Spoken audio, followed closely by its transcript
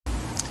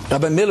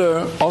Rabbi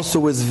Miller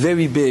also was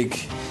very big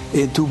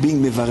into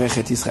being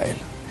mevarechet Israel.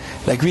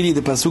 Like really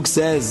the pasuk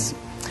says,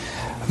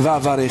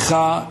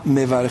 "Va'avarecha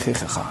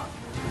mevarechecha."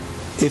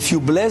 If you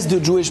bless the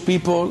Jewish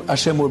people,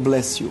 Hashem will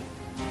bless you.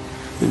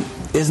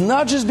 It's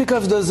not just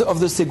because of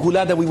the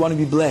segula that we want to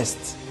be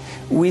blessed.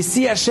 We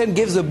see Hashem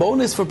gives a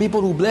bonus for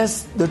people who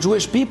bless the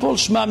Jewish people.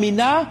 Shema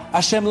Mina,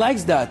 Hashem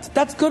likes that.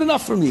 That's good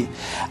enough for me.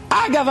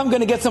 Agav, I'm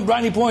going to get some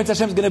brownie points,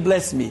 Hashem's going to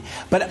bless me.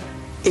 But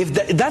if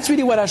that's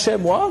really what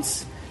Hashem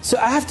wants, so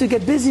I have to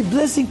get busy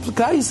blessing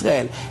Klal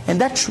Yisrael.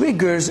 And that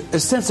triggers a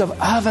sense of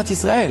Ahavat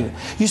Israel.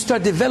 You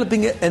start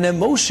developing an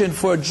emotion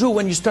for a Jew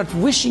when you start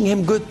wishing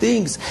him good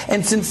things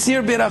and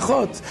sincere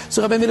berachot.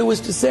 So Rabbi Miller was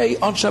to say,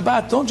 on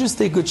Shabbat, don't just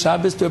say good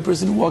Shabbos to a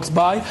person who walks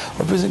by,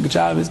 or a person good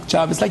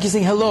Shabbos, like you're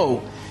saying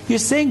hello. You're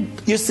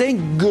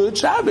saying good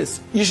Shabbos.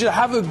 You should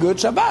have a good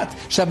Shabbat.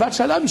 Shabbat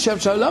Shalom. You should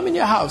have Shalom in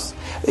your house.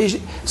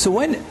 So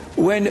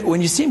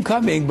when you see him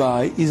coming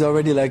by, he's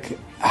already like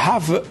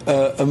half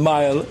a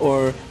mile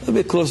or a little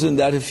bit closer than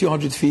that, a few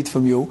hundred feet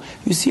from you.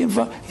 You see him.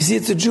 You see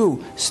it's a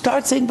Jew.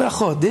 Start saying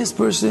brachot. This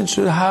person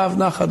should have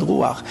nachad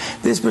ruach.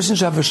 This person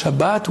should have a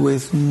Shabbat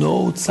with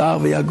no tsar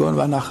v'yagon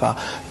v'anacha,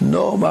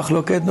 no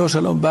machloket, no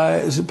shalom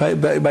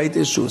bait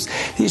issues.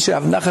 He should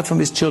have nachad from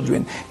his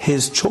children,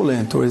 his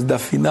cholent or his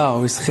dafina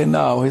or his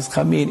chena or his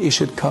chamin. It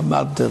should come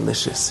out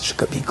delicious. It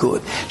should be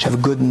good. He should have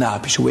a good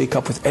nap. He should wake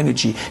up with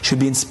energy. He should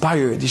be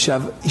inspired. He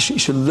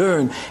should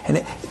learn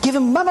and give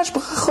him mamash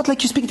brachot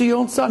like you speak to your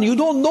own son. You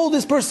don't know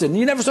this person.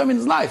 You never saw him in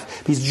his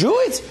life. He's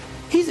Jewish.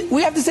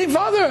 We have the same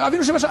father.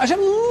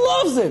 Hashem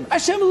loves him.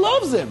 Hashem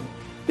loves him.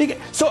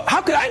 So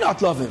how could I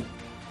not love him?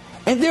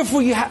 And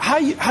therefore, how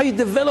you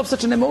develop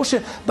such an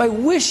emotion? By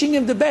wishing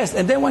him the best.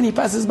 And then when he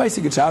passes by,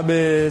 say good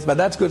Shabbos, but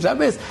that's good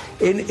Shabbos,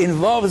 it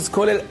involves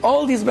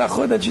all these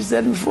brachot that you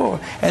said before.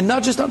 And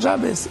not just on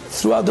Shabbos.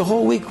 Throughout the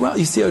whole week, well,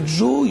 you see a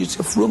Jew, you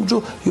see a frum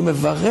Jew, you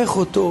mevarech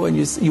oto, and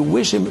you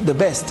wish him the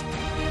best.